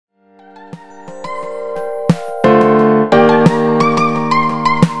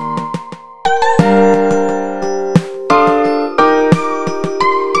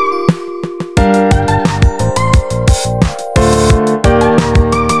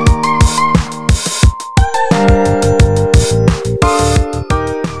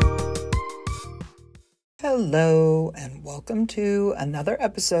welcome to another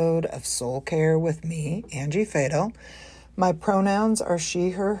episode of Soul Care with me, Angie Fatal. My pronouns are she,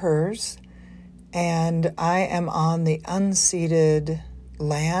 her, hers, and I am on the unceded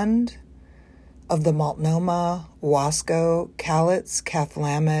land of the Multnomah, Wasco, Cowlitz,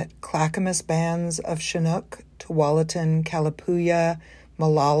 Cathlamet, Clackamas bands of Chinook, Tualatin, Kalapuya,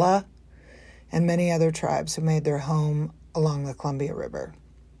 Molalla, and many other tribes who made their home along the Columbia River.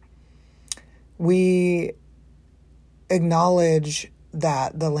 We acknowledge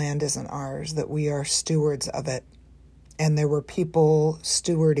that the land isn't ours, that we are stewards of it. And there were people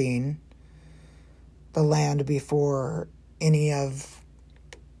stewarding the land before any of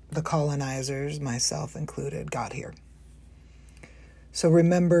the colonizers, myself included, got here. So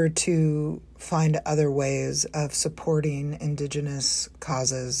remember to find other ways of supporting Indigenous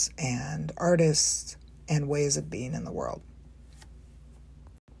causes and artists and ways of being in the world.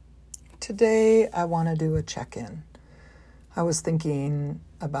 Today, I want to do a check-in. I was thinking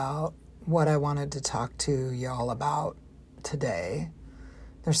about what I wanted to talk to y'all about today.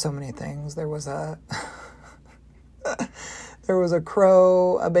 There's so many things. There was a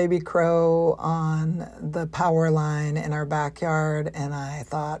crow, a baby crow on the power line in our backyard, and I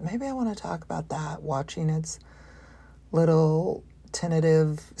thought maybe I want to talk about that, watching its little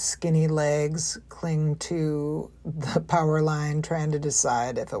tentative skinny legs cling to the power line, trying to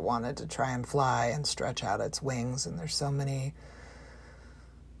decide if it wanted to try and fly and stretch out its wings. And there's so many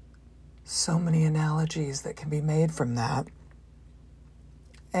analogies that can be made from that.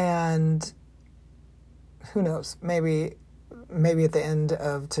 And who knows, maybe at the end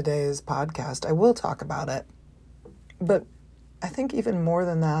of today's podcast I will talk about it. But I think even more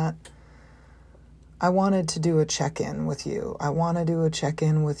than that, I wanted to do a check-in with you. I want to do a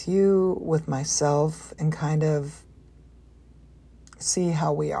check-in with you, with myself, and kind of see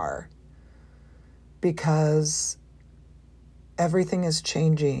how we are. Because everything is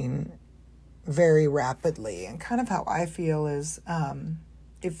changing very rapidly. And kind of how I feel is,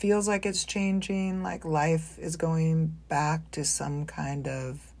 it feels like it's changing, like life is going back to some kind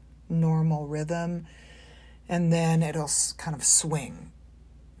of normal rhythm. And then it'll kind of swing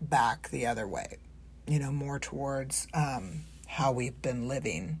back the other way. More towards how we've been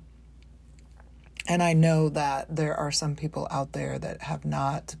living. And I know that there are some people out there that have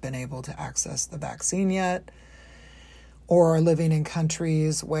not been able to access the vaccine yet, or are living in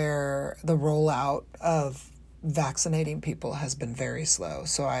countries where the rollout of vaccinating people has been very slow.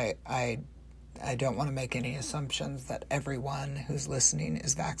 So I don't want to make any assumptions that everyone who's listening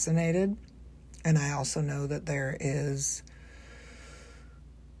is vaccinated. And I also know that there is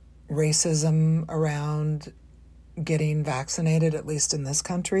racism around getting vaccinated, at least in this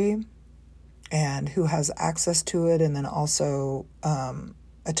country, and who has access to it, and then also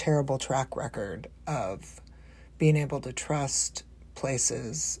a terrible track record of being able to trust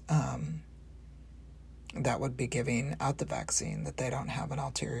places that would be giving out the vaccine, that they don't have an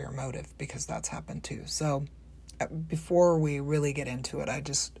ulterior motive, because that's happened too. So before we really get into it, I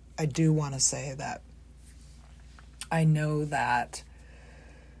do want to say that I know that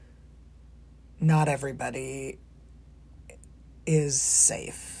not everybody is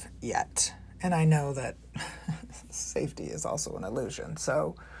safe yet. And I know that safety is also an illusion.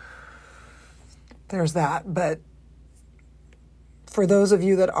 So there's that. But for those of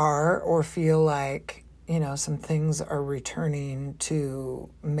you that are, or feel like, some things are returning to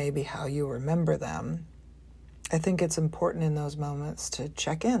maybe how you remember them, I think it's important in those moments to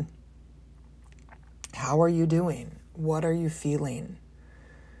check in. How are you doing? What are you feeling?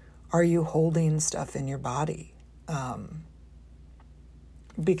 Are you holding stuff in your body?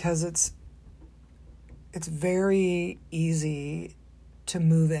 Because it's very easy to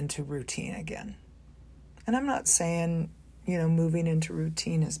move into routine again. And I'm not saying, moving into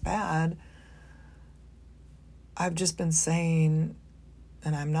routine is bad. I've just been saying,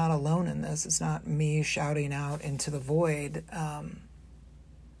 and I'm not alone in this, it's not me shouting out into the void,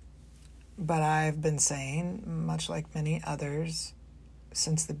 but I've been saying, much like many others,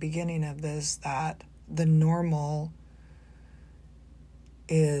 since the beginning of this, that the normal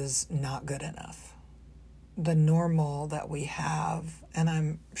is not good enough. The normal that we have, and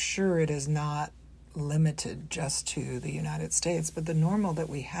I'm sure it is not limited just to the United States, but the normal that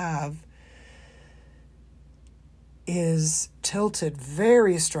we have is tilted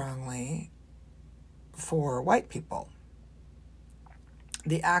very strongly for white people.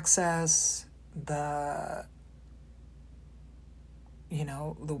 The access, the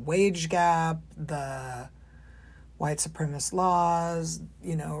wage gap, the white supremacist laws,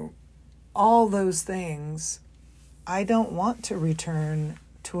 all those things. I don't want to return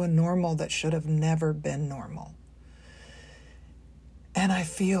to a normal that should have never been normal. And I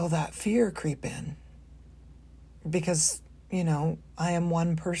feel that fear creep in because, I am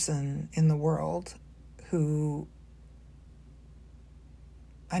one person in the world who,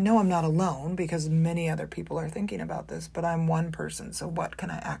 I know I'm not alone because many other people are thinking about this, but I'm one person, so what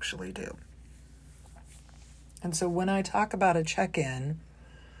can I actually do? And so when I talk about a check-in,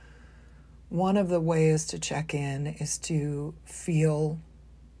 one of the ways to check in is to feel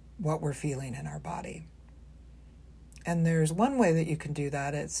what we're feeling in our body. And there's one way that you can do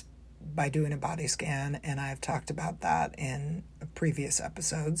that. It's by doing a body scan, and I've talked about that in previous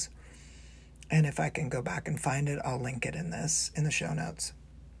episodes. And if I can go back and find it, I'll link it in the show notes.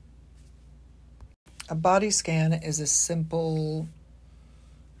 A body scan is a simple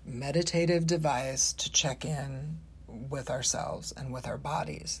meditative device to check in with ourselves and with our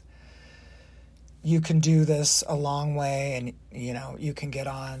bodies. You can do this a long way, and you can get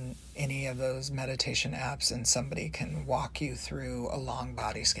on any of those meditation apps and somebody can walk you through a long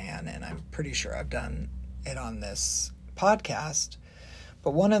body scan, and I'm pretty sure I've done it on this podcast.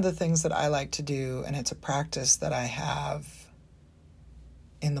 But one of the things that I like to do, and it's a practice that I have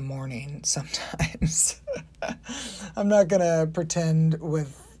in the morning sometimes. I'm not going to pretend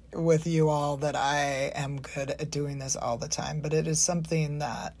with you all that I am good at doing this all the time, but it is something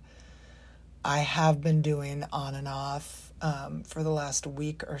that I have been doing on and off for the last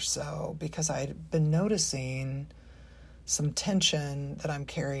week or so because I've been noticing some tension that I'm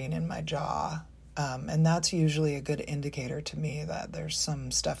carrying in my jaw. And that's usually a good indicator to me that there's some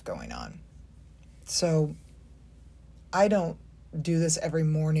stuff going on. So I don't do this every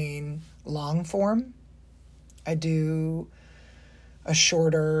morning long form. I do a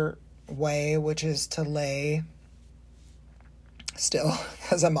shorter way, which is to lay still,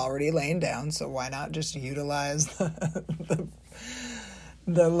 because I'm already laying down, so why not just utilize the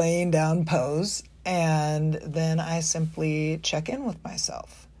laying down pose, and then I simply check in with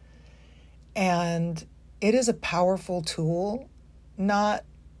myself. And it is a powerful tool, not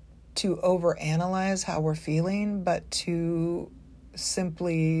to overanalyze how we're feeling, but to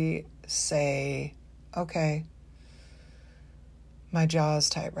simply say, okay, my jaw is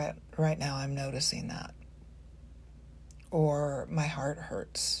tight right now, I'm noticing that. Or my heart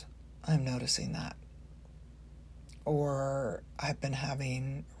hurts, I'm noticing that. Or I've been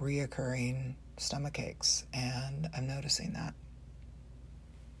having reoccurring stomach aches and I'm noticing that.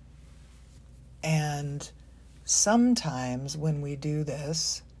 And sometimes when we do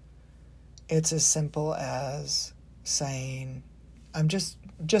this, it's as simple as saying, I'm just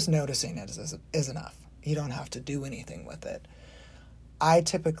noticing it is enough. You don't have to do anything with it. I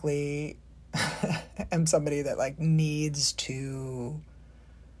typically am somebody that needs to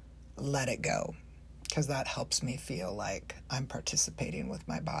let it go because that helps me feel like I'm participating with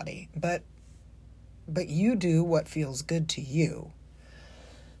my body. But you do what feels good to you.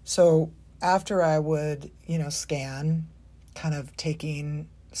 So after I would, scan, kind of taking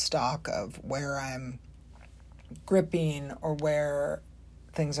stock of where I'm gripping or where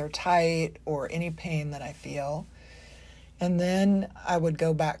things are tight or any pain that I feel. And then I would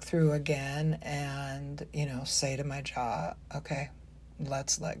go back through again and, say to my jaw, okay,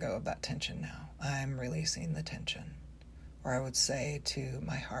 let's let go of that tension now. I'm releasing the tension. Or I would say to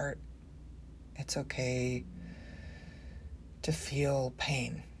my heart, it's okay to feel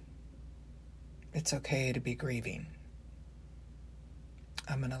pain. It's okay to be grieving.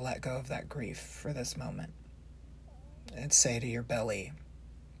 I'm going to let go of that grief for this moment. And say to your belly,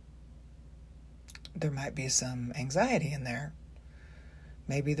 there might be some anxiety in there.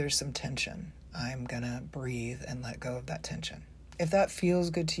 Maybe there's some tension. I'm going to breathe and let go of that tension. If that feels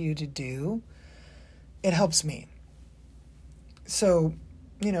good to you to do, it helps me. So,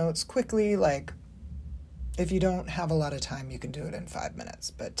 it's quickly if you don't have a lot of time, you can do it in 5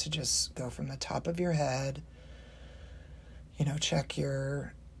 minutes. But to just go from the top of your head, check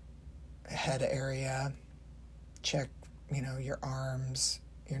your head area, check, your arms,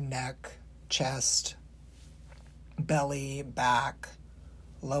 your neck, chest, belly, back,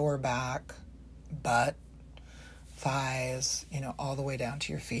 lower back, butt, thighs, all the way down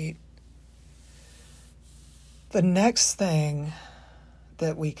to your feet. The next thing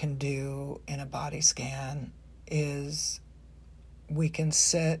that we can do in a body scan is we can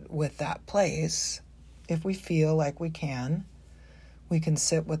sit with that place. If we feel like we can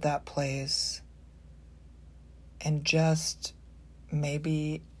sit with that place and just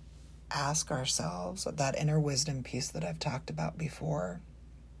maybe ask ourselves that inner wisdom piece that I've talked about before.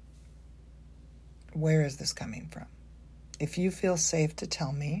 Where is this coming from? If you feel safe to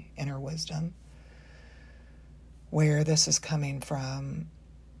tell me, inner wisdom, where this is coming from,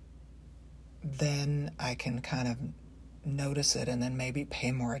 then I can kind of notice it and then maybe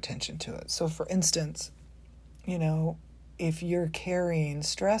pay more attention to it. So for instance, if you're carrying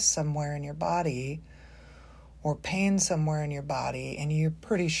stress somewhere in your body or pain somewhere in your body and you're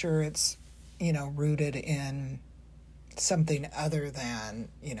pretty sure it's, rooted in something other than,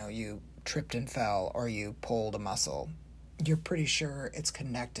 you tripped and fell or you pulled a muscle, you're pretty sure it's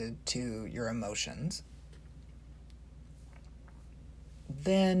connected to your emotions,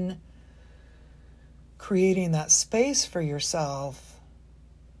 then creating that space for yourself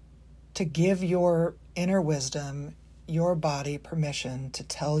to give your inner wisdom, your body permission to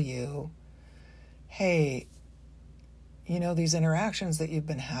tell you, hey, these interactions that you've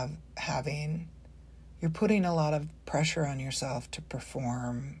been having, you're putting a lot of pressure on yourself to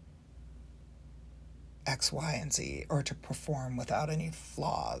perform X, Y, and Z, or to perform without any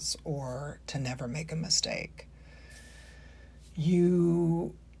flaws, or to never make a mistake.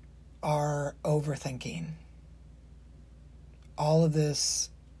 You are overthinking. All of this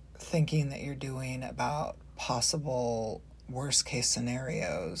thinking that you're doing about possible worst case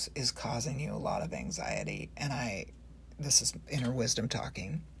scenarios is causing you a lot of anxiety. And this is inner wisdom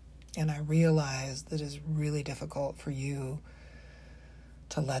talking. And I realize that it's really difficult for you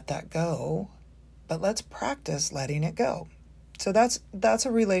to let that go, but let's practice letting it go. So that's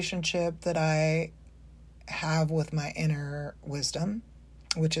a relationship that I have with my inner wisdom,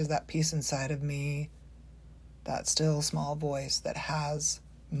 which is that piece inside of me, that still small voice that has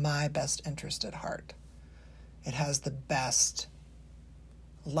my best interest at heart. It has the best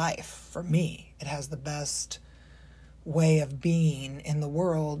life for me. It has the best way of being in the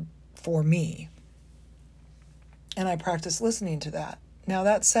world for me. And I practice listening to that. Now,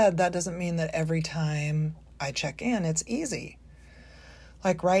 that said, that doesn't mean that every time I check in, it's easy.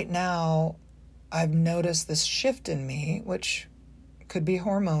 Like right now, I've noticed this shift in me, which could be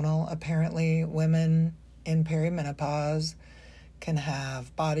hormonal. Apparently, women in perimenopause can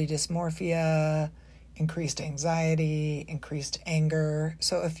have body dysmorphia, increased anxiety, increased anger.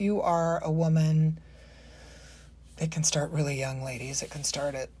 So if you are a woman, it can start really young, ladies. It can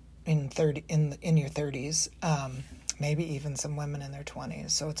start in your 30s, maybe even some women in their 20s.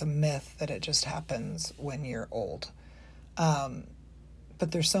 So it's a myth that it just happens when you're old.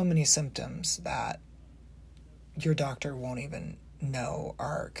 But there's so many symptoms that your doctor won't even know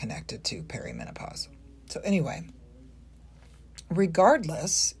are connected to perimenopause. So anyway,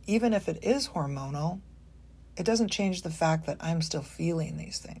 regardless, even if it is hormonal, it doesn't change the fact that I'm still feeling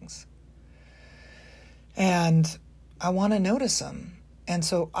these things. And I want to notice them. And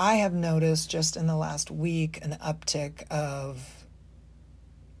so I have noticed just in the last week an uptick of,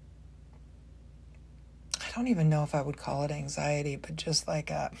 I don't even know if I would call it anxiety, but just like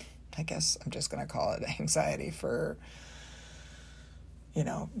I guess I'm just going to call it anxiety for,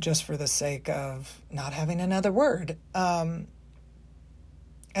 just for the sake of not having another word. And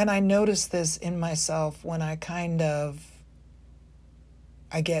I notice this in myself when I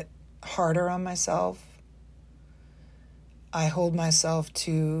get harder on myself. I hold myself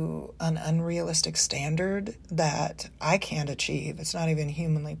to an unrealistic standard that I can't achieve. It's not even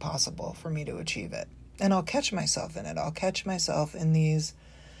humanly possible for me to achieve it. And I'll catch myself in it. I'll catch myself in these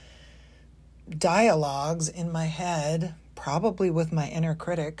dialogues in my head, probably with my inner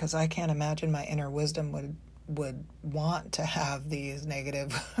critic, because I can't imagine my inner wisdom would want to have these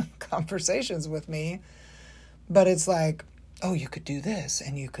negative conversations with me. But it's like, oh, you could do this,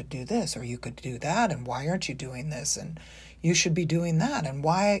 and you could do this, or you could do that, and why aren't you doing this? And you should be doing that, and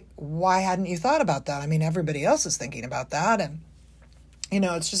why hadn't you thought about that? I mean, everybody else is thinking about that, and,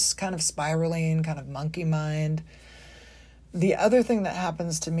 it's just kind of spiraling, kind of monkey mind. The other thing that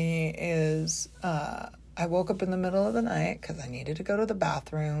happens to me is I woke up in the middle of the night because I needed to go to the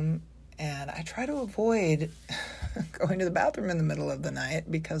bathroom, and I try to avoid going to the bathroom in the middle of the night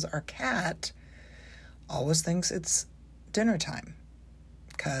because our cat always thinks it's dinner time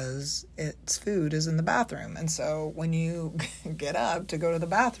because its food is in the bathroom. And so when you get up to go to the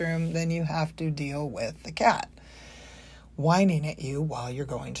bathroom, then you have to deal with the cat whining at you while you're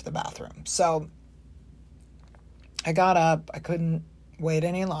going to the bathroom. So I got up, I couldn't wait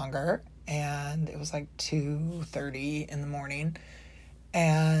any longer, and it was like 2:30 in the morning,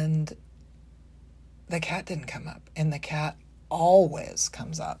 and the cat didn't come up, and the cat always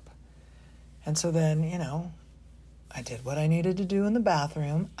comes up. And so then, I did what I needed to do in the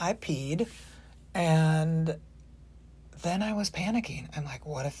bathroom. I peed, and then I was panicking. I'm like,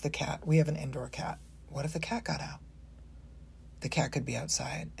 what if we have an indoor cat. What if the cat got out? The cat could be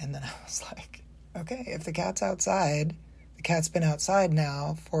outside. And then I was like, okay, if the cat's outside, the cat's been outside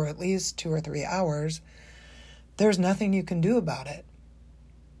now for at least 2 or 3 hours, there's nothing you can do about it.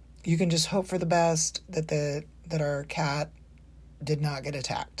 You can just hope for the best that the that our cat did not get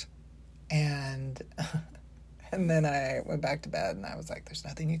attacked. And and then I went back to bed and I was like, there's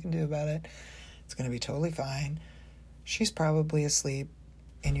nothing you can do about it. It's going to be totally fine. She's probably asleep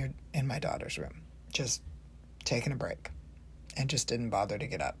in my daughter's room, just taking a break, and just didn't bother to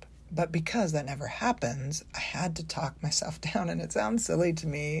get up. But because that never happens, I had to talk myself down, and it sounds silly to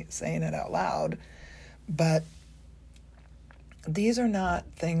me saying it out loud, but these are not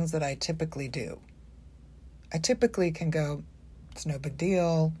things that I typically do. I typically can go, it's no big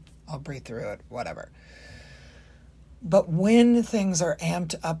deal, I'll breathe through it, whatever. But when things are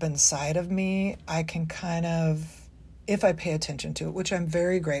amped up inside of me, I can kind of, if I pay attention to it, which I'm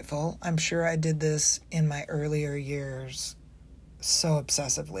very grateful. I'm sure I did this in my earlier years so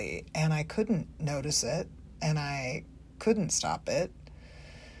obsessively, and I couldn't notice it, and I couldn't stop it.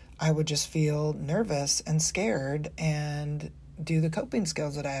 I would just feel nervous and scared and do the coping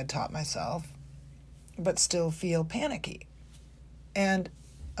skills that I had taught myself, but still feel panicky. And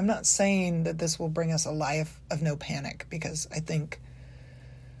I'm not saying that this will bring us a life of no panic, because I think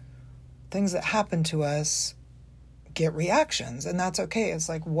things that happen to us get reactions, and that's okay. It's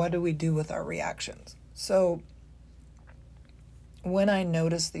like, what do we do with our reactions? So when I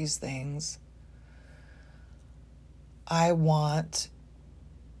notice these things, I want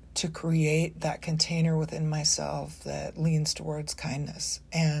to create that container within myself that leans towards kindness.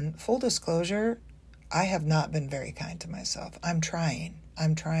 And full disclosure, I have not been very kind to myself. I'm trying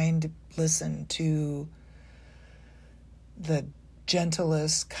to listen to the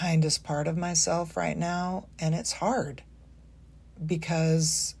gentlest, kindest part of myself right now, and it's hard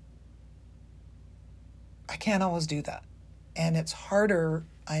because I can't always do that. And it's harder,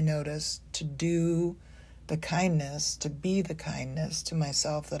 I notice, to do the kindness, to be the kindness to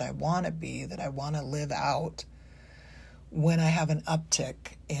myself that I want to be, that I want to live out, when I have an uptick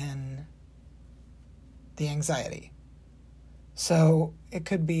in the anxiety. So it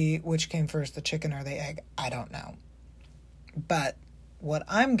could be, which came first, the chicken or the egg? I don't know. But what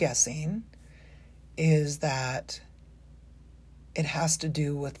I'm guessing is that it has to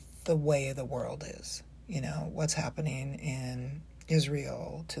do with the way the world is. You know, what's happening in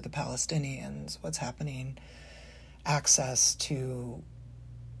Israel to the Palestinians, what's happening, access to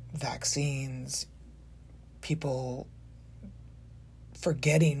vaccines, people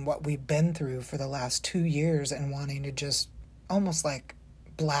forgetting what we've been through for the last 2 years and wanting to just almost like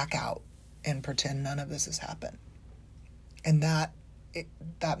black out and pretend none of this has happened. And that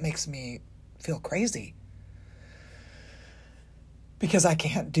makes me feel crazy, because I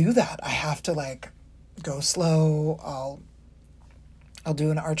can't do that. I have to like go slow. I'll do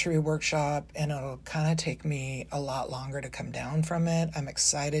an archery workshop, and it'll kind of take me a lot longer to come down from it. I'm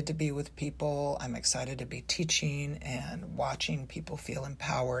excited to be with people. I'm excited to be teaching and watching people feel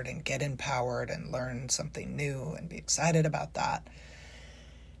empowered and get empowered and learn something new and be excited about that.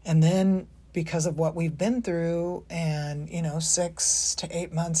 And then because of what we've been through and, 6 to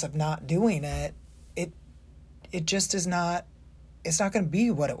 8 months of not doing it, it just is not, it's not going to be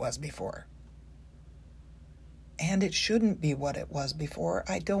what it was before. And it shouldn't be what it was before.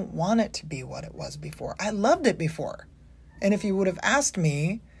 I don't want it to be what it was before. I loved it before. And if you would have asked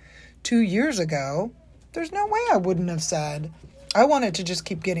me 2 years ago, there's no way I wouldn't have said, I want it to just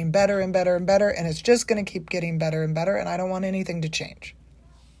keep getting better and better and better, and it's just going to keep getting better and better, and I don't want anything to change.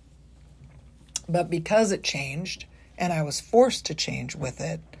 But because it changed, and I was forced to change with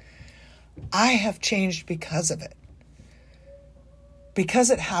it, I have changed because of it. Because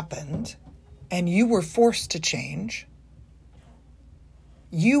it happened, and you were forced to change,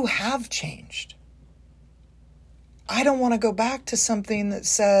 you have changed. I don't want to go back to something that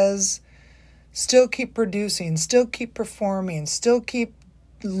says, still keep producing, still keep performing, still keep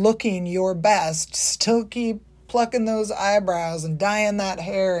looking your best, still keep plucking those eyebrows and dyeing that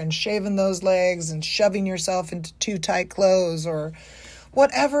hair and shaving those legs and shoving yourself into too tight clothes or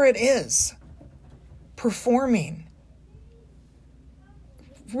whatever it is. Performing.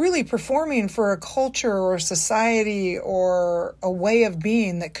 Really performing for a culture or a society or a way of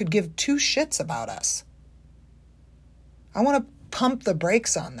being that could give two shits about us. I want to pump the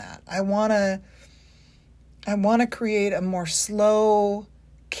brakes on that. I want to create a more slow,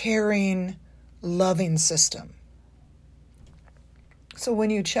 caring, loving system. So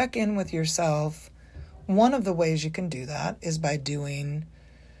when you check in with yourself, one of the ways you can do that is by doing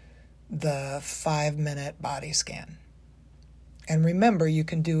the 5-minute body scan. And remember, you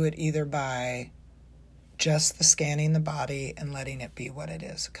can do it either by just the scanning the body and letting it be what it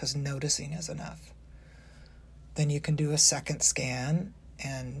is, because noticing is enough. Then you can do a second scan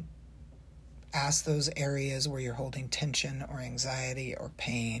and ask those areas where you're holding tension or anxiety or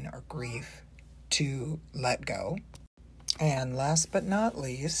pain or grief to let go. And last but not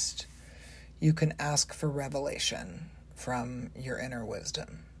least, you can ask for revelation from your inner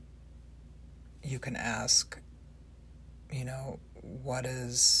wisdom. You can ask,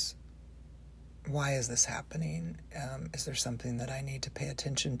 why is this happening? Is there something that I need to pay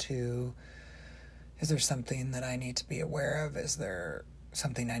attention to? Is there something that I need to be aware of? Is there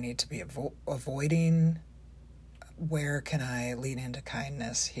something I need to be avoiding? Where can I lean into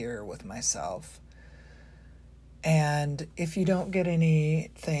kindness here with myself? And if you don't get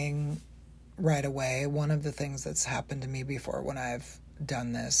anything right away, one of the things that's happened to me before when I've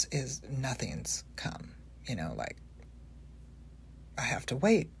done this is nothing's come. Like I have to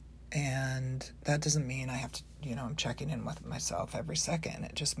wait. And that doesn't mean I have to, I'm checking in with myself every second.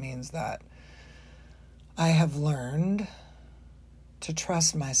 It just means that I have learned to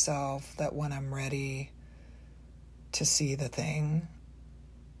trust myself that when I'm ready to see the thing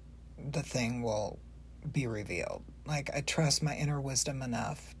will be revealed. Like I trust my inner wisdom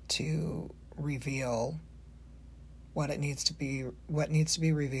enough to reveal what needs to be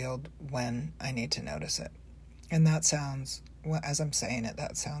revealed when I need to notice it. And that sounds, as I'm saying it,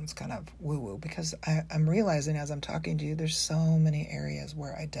 that sounds kind of woo-woo, because I'm realizing as I'm talking to you, there's so many areas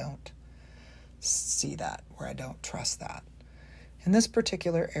where I don't see that, where I don't trust that. In this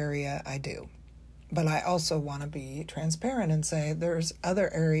particular area, I do. But I also want to be transparent and say there are other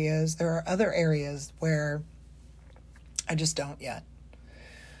areas where I just don't yet.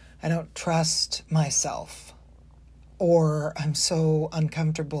 I don't trust myself, or I'm so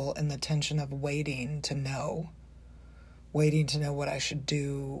uncomfortable in the tension of waiting to know what I should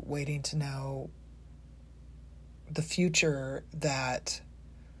do, waiting to know the future, that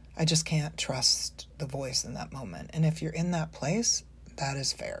I just can't trust the voice in that moment. And if you're in that place, that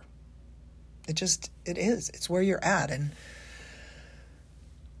is fair. It is. It's where you're at. And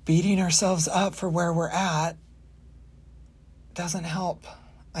beating ourselves up for where we're at doesn't help.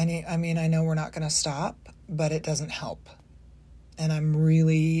 I know we're not going to stop, but it doesn't help. And I'm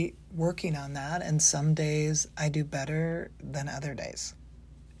really working on that. And some days I do better than other days.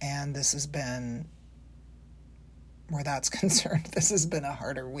 And this has been, where that's concerned, this has been a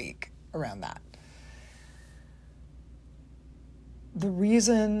harder week around that. The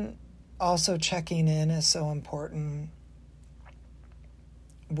reason also checking in is so important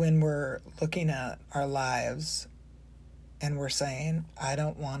when we're looking at our lives and we're saying, I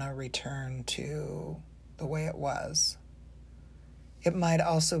don't want to return to the way it was. It might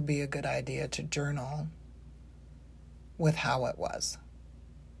also be a good idea to journal with how it was.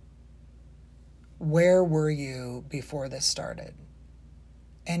 Where were you before this started?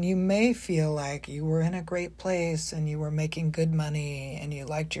 And you may feel like you were in a great place and you were making good money and you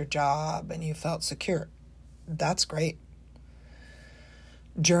liked your job and you felt secure. That's great.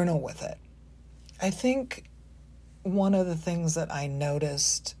 Journal with it. I think one of the things that I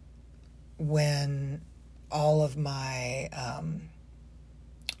noticed when all of my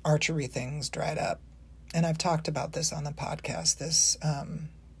archery things dried up, and I've talked about this on the podcast, this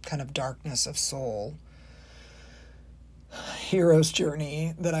kind of darkness of soul hero's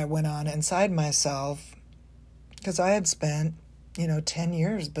journey that I went on inside myself, because I had spent 10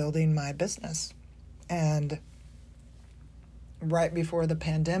 years building my business, and right before the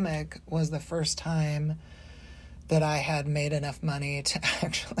pandemic was the first time that I had made enough money to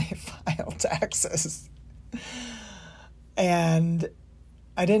actually file taxes. And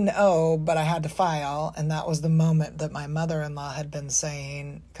I didn't owe, but I had to file. And that was the moment that my mother-in-law had been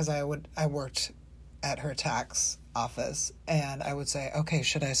saying, because I worked at her tax office, and I would say, okay,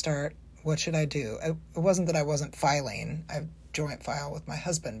 should I start? What should I do? It wasn't that I wasn't filing. I joint file with my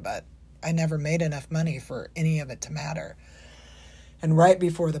husband, but I never made enough money for any of it to matter. And right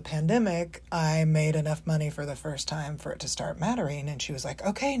before the pandemic, I made enough money for the first time for it to start mattering. And she was like,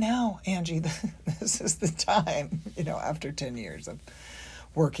 okay, now, Angie, this is the time, after 10 years of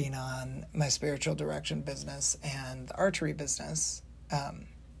working on my spiritual direction business and the archery business,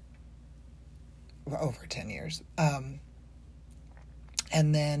 over 10 years. And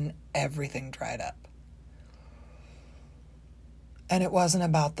then everything dried up. And it wasn't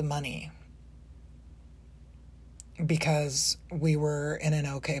about the money, because we were in an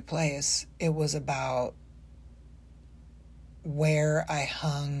okay place. It was about where I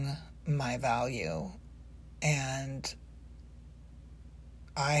hung my value. And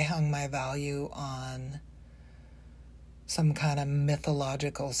I hung my value on some kind of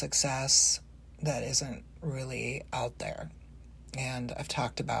mythological success that isn't really out there. And I've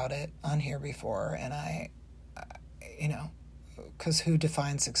talked about it on here before, and because who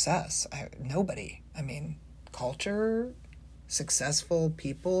defines success? Nobody. Culture successful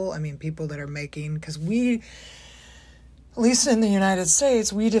people. I mean, people that are making, because we, at least in the United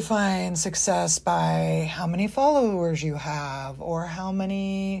States, we define success by how many followers you have or how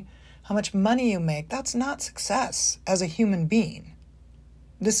much money you make. That's not success as a human being.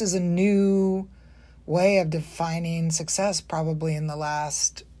 This is a new way of defining success probably in the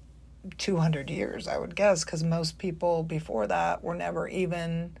last 200 years, I would guess, because most people before that were never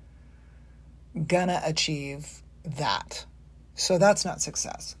even gonna achieve that. So that's not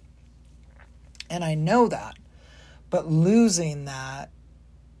success. And I know that. But losing that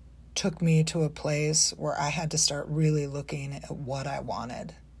took me to a place where I had to start really looking at what I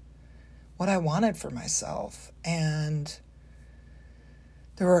wanted for myself. And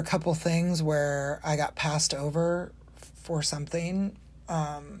there were a couple things where I got passed over for something.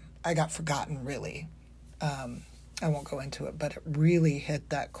 I got forgotten, really. I won't go into it, but it really hit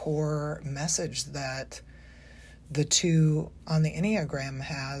that core message that the 2 on the Enneagram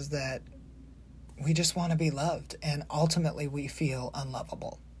has, that we just want to be loved, and ultimately we feel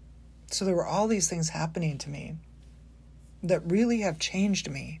unlovable. So there were all these things happening to me that really have changed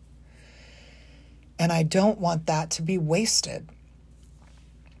me. And I don't want that to be wasted.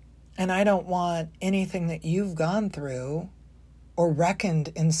 And I don't want anything that you've gone through or reckoned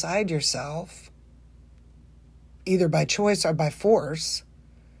inside yourself, either by choice or by force,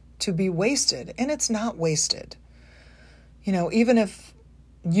 to be wasted. And it's not wasted. You know, even if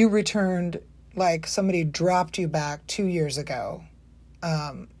you returned, like somebody dropped you back 2 years ago,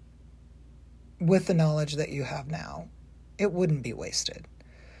 with the knowledge that you have now, it wouldn't be wasted.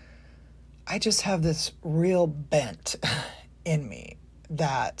 I just have this real bent in me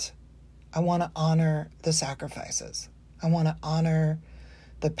that I want to honor the sacrifices. I want to honor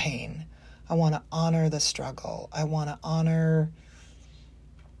the pain. I want to honor the struggle. I want to honor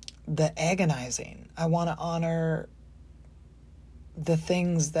the agonizing. I want to honor the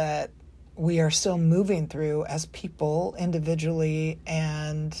things that we are still moving through as people, individually,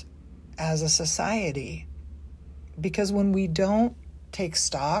 and as a society. Because when we don't take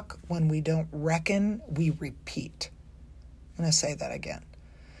stock, when we don't reckon, we repeat. I'm going to say that again.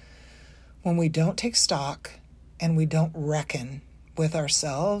 When we don't take stock and we don't reckon with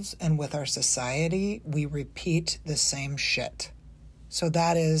ourselves and with our society, we repeat the same shit. So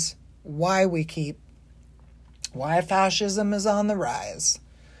that is why why fascism is on the rise.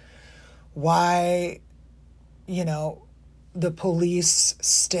 Why, the police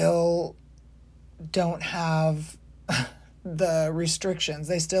still don't have the restrictions.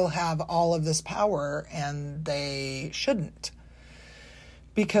 They still have all of this power, and they shouldn't.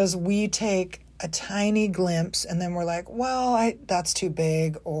 Because we take a tiny glimpse and then we're like, well, that's too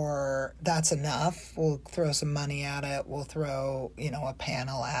big, or that's enough. We'll throw some money at it. We'll throw, a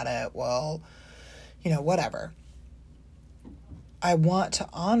panel at it. Well, whatever. I want to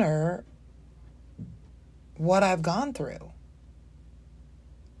honor what I've gone through.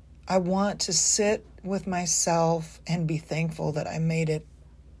 I want to sit with myself and be thankful that I made it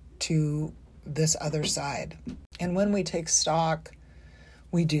to this other side. And when we take stock,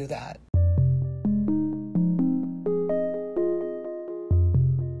 we do that.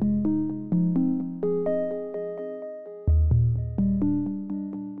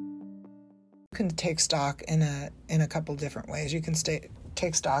 You can take stock in a couple different ways. You can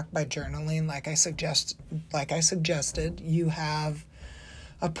take stock by journaling, like I suggested. You have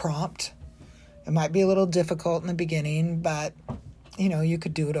a prompt. It might be a little difficult in the beginning, but you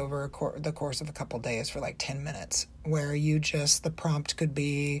could do it over the course of a couple days for like 10 minutes, where the prompt could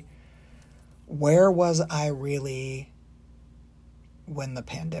be, where was I really when the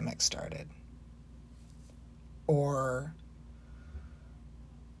pandemic started? Or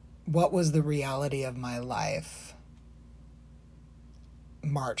what was the reality of my life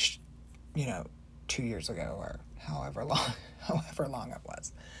March, 2 years ago, or however long it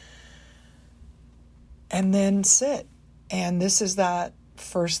was. And then sit. And this is that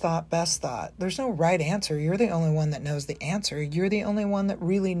first thought, best thought. There's no right answer. You're the only one that knows the answer. You're the only one that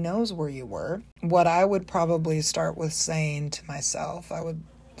really knows where you were. What I would probably start with saying to myself, I would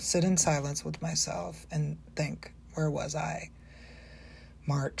sit in silence with myself and think, where was I?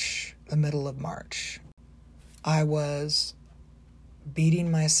 The middle of March. I was beating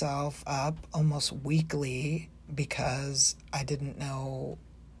myself up almost weekly because I didn't know,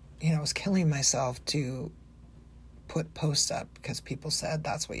 I was killing myself to put posts up because people said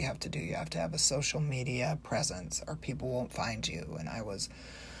that's what you have to do. You have to have a social media presence or people won't find you. And I was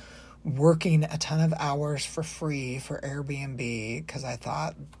working a ton of hours for free for Airbnb because I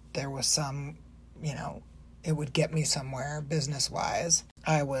thought there was some, it would get me somewhere business-wise.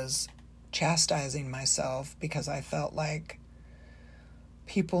 I was chastising myself because I felt like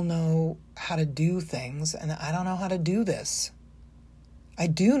people know how to do things, and I don't know how to do this. I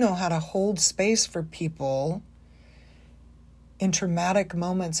do know how to hold space for people in traumatic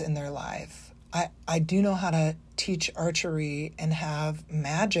moments in their life. I do know how to teach archery and have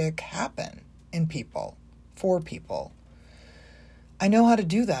magic happen in people, for people. I know how to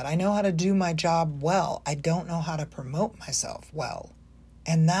do that. I know how to do my job well. I don't know how to promote myself well.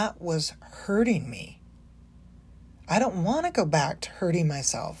 And that was hurting me. I don't want to go back to hurting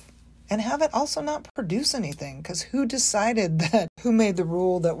myself and have it also not produce anything, because who made the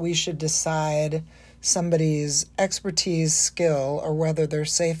rule that we should decide somebody's expertise, skill, or whether they're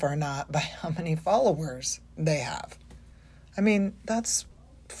safe or not by how many followers they have? I mean, that's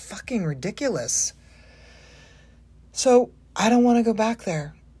fucking ridiculous. So I don't want to go back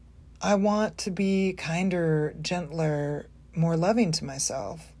there. I want to be kinder, gentler, more loving to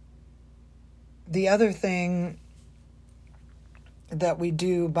myself. The other thing that we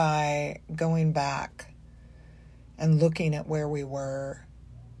do by going back and looking at where we were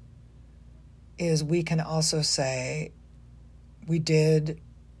is we can also say we did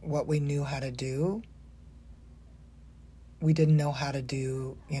what we knew how to do. We didn't know how to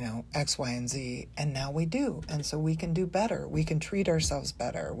do, X, Y, and Z, and now we do. And so we can do better. We can treat ourselves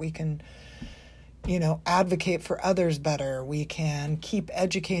better. We can, advocate for others better. We can keep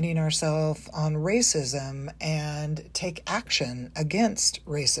educating ourselves on racism and take action against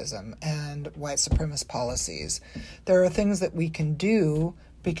racism and white supremacist policies. There are things that we can do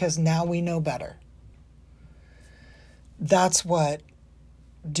because now we know better. That's what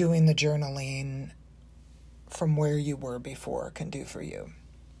doing the journaling from where you were before can do for you.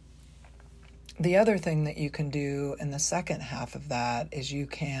 The other thing that you can do in the second half of that is you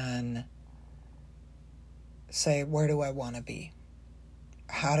can say, where do I want to be?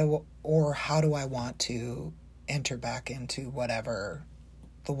 How do I want to enter back into whatever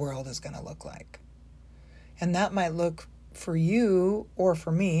the world is going to look like? And that might look for you or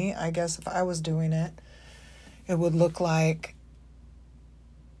for me, I guess if I was doing it, it would look like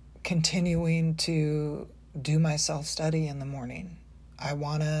continuing to do my self-study in the morning. I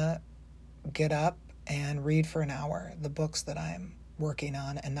want to get up and read for an hour the books that I'm working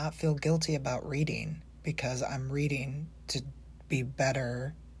on and not feel guilty about reading, because I'm reading to be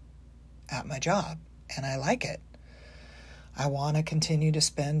better at my job and I like it. I want to continue to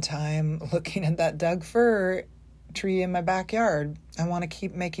spend time looking at that Doug fir tree in my backyard. I want to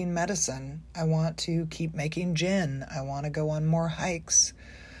keep making medicine. I want to keep making gin. I want to go on more hikes.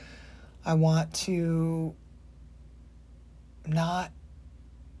 I want to not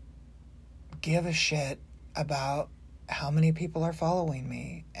give a shit about how many people are following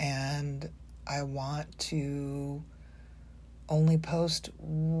me. And I want to only post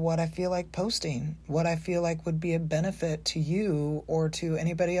what I feel like posting, what I feel like would be a benefit to you or to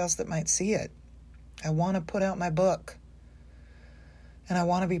anybody else that might see it. I want to put out my book. And I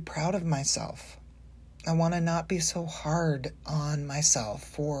want to be proud of myself. I want to not be so hard on myself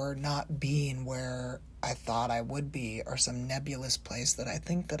for not being where I thought I would be or some nebulous place that I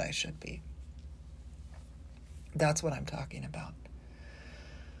think that I should be. That's what I'm talking about.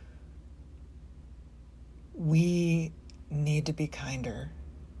 We need to be kinder.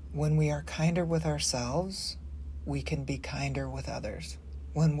 When we are kinder with ourselves, we can be kinder with others.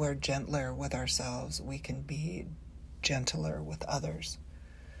 When we're gentler with ourselves, we can be gentler with others.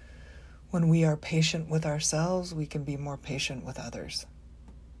 When we are patient with ourselves, we can be more patient with others.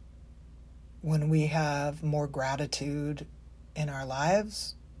 When we have more gratitude in our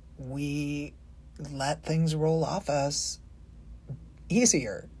lives, we let things roll off us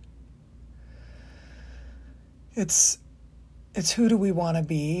easier. It's who do we want to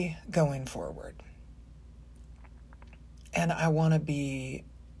be going forward? And I want to be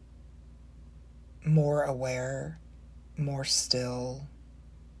more aware, more still.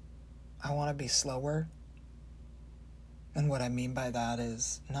 I want to be slower. And what I mean by that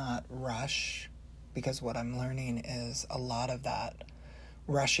is not rush, because what I'm learning is a lot of that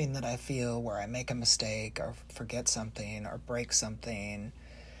rushing that I feel where I make a mistake or forget something or break something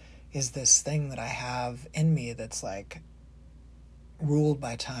is this thing that I have in me that's like ruled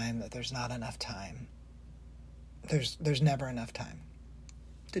by time, that there's not enough time. There's never enough time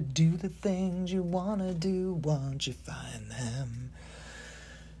to do the things you want to do once you find them.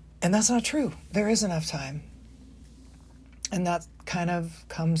 And that's not true. There is enough time. And that kind of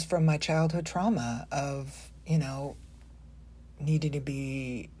comes from my childhood trauma of, needing to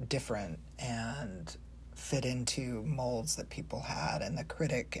be different and fit into molds that people had, and the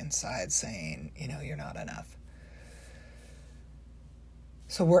critic inside saying, you're not enough.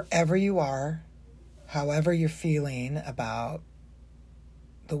 So wherever you are, however you're feeling about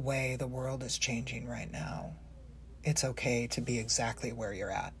the way the world is changing right now, it's okay to be exactly where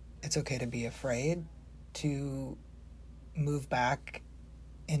you're at. It's okay to be afraid to move back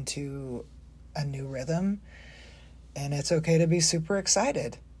into a new rhythm, and it's okay to be super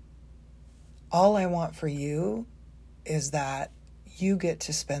excited. All I want for you is that you get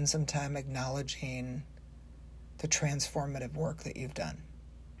to spend some time acknowledging the transformative work that you've done.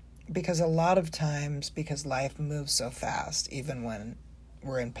 Because a lot of times, because life moves so fast, even when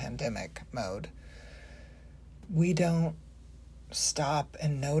we're in pandemic mode, we don't stop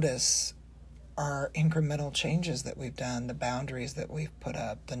and notice our incremental changes that we've done, the boundaries that we've put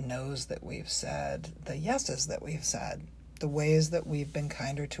up, the no's that we've said, the yeses that we've said, the ways that we've been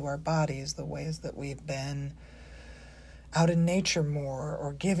kinder to our bodies, the ways that we've been out in nature more,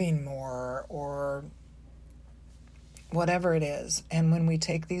 or giving more, or whatever it is. And when we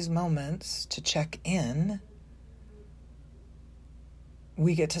take these moments to check in,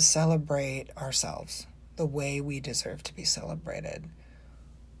 we get to celebrate ourselves the way we deserve to be celebrated.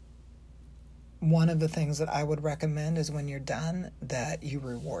 One of the things that I would recommend is when you're done, that you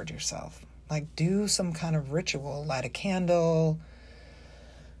reward yourself. Like, do some kind of ritual, light a candle,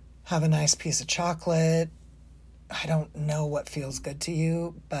 have a nice piece of chocolate. I don't know what feels good to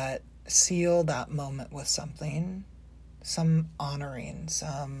you, but seal that moment with something, some honoring,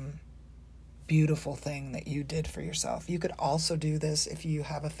 some beautiful thing that you did for yourself. You could also do this if you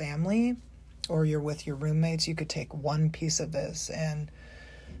have a family or you're with your roommates. You could take one piece of this and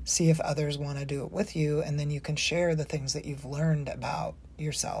see if others want to do it with you, and then you can share the things that you've learned about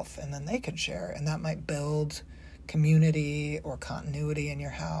yourself, and then they can share, and that might build community or continuity in your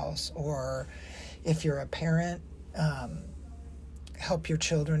house. Or if you're a parent, help your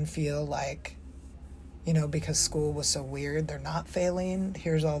children feel like, because school was so weird, they're not failing.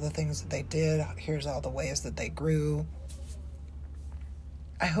 Here's all the things that they did. Here's all the ways that they grew.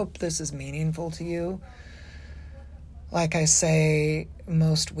 I hope this is meaningful to you. Like I say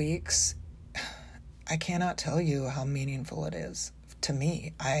most weeks, I cannot tell you how meaningful it is to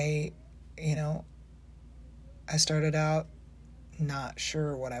me. I started out not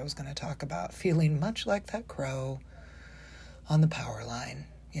sure what I was going to talk about, feeling much like that crow on the power line,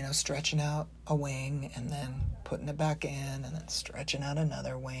 stretching out a wing and then putting it back in, and then stretching out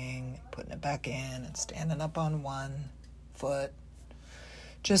another wing, putting it back in, and standing up on one foot,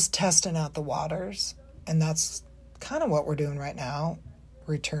 just testing out the waters. And that's kind of what we're doing right now,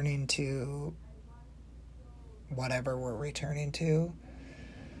 returning to whatever we're returning to.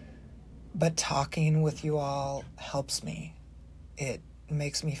 But talking with you all helps me. It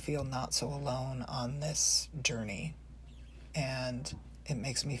makes me feel not so alone on this journey. And it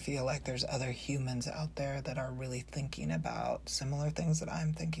makes me feel like there's other humans out there that are really thinking about similar things that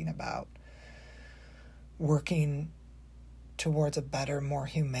I'm thinking about, working towards a better, more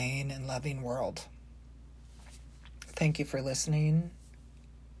humane and loving world. Thank you for listening.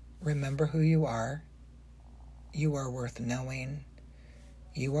 Remember who you are. You are worth knowing.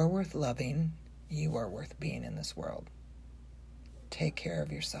 You are worth loving. You are worth being in this world. Take care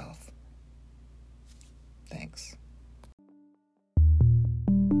of yourself. Thanks.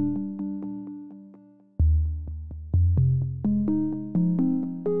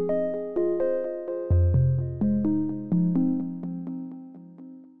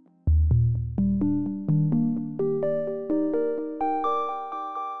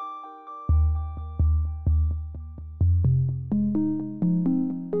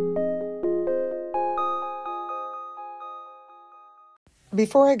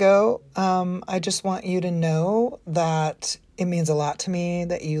 Before I go, I just want you to know that it means a lot to me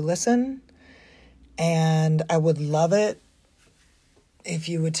that you listen, and I would love it if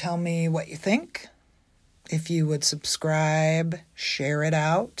you would tell me what you think, if you would subscribe, share it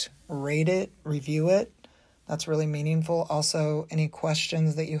out, rate it, review it. That's really meaningful. Also, any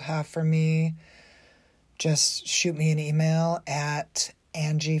questions that you have for me, just shoot me an email at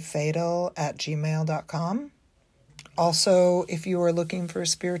angiefatal@gmail.com. Also, if you are looking for a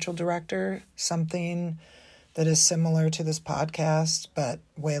spiritual director, something that is similar to this podcast, but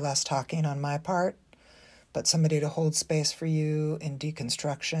way less talking on my part, but somebody to hold space for you in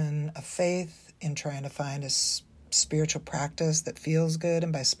deconstruction of faith, in trying to find a spiritual practice that feels good.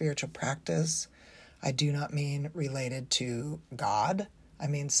 And by spiritual practice, I do not mean related to God. I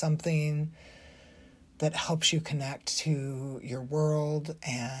mean something that helps you connect to your world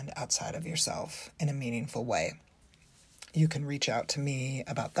and outside of yourself in a meaningful way. You can reach out to me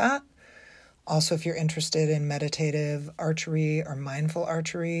about that. Also, if you're interested in meditative archery or mindful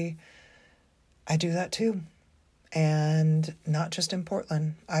archery, I do that too. And not just in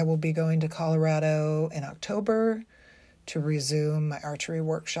Portland. I will be going to Colorado in October to resume my archery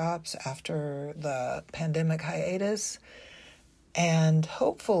workshops after the pandemic hiatus, and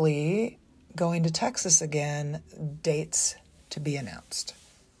hopefully going to Texas again, dates to be announced.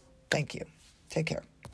 Thank you. Take care.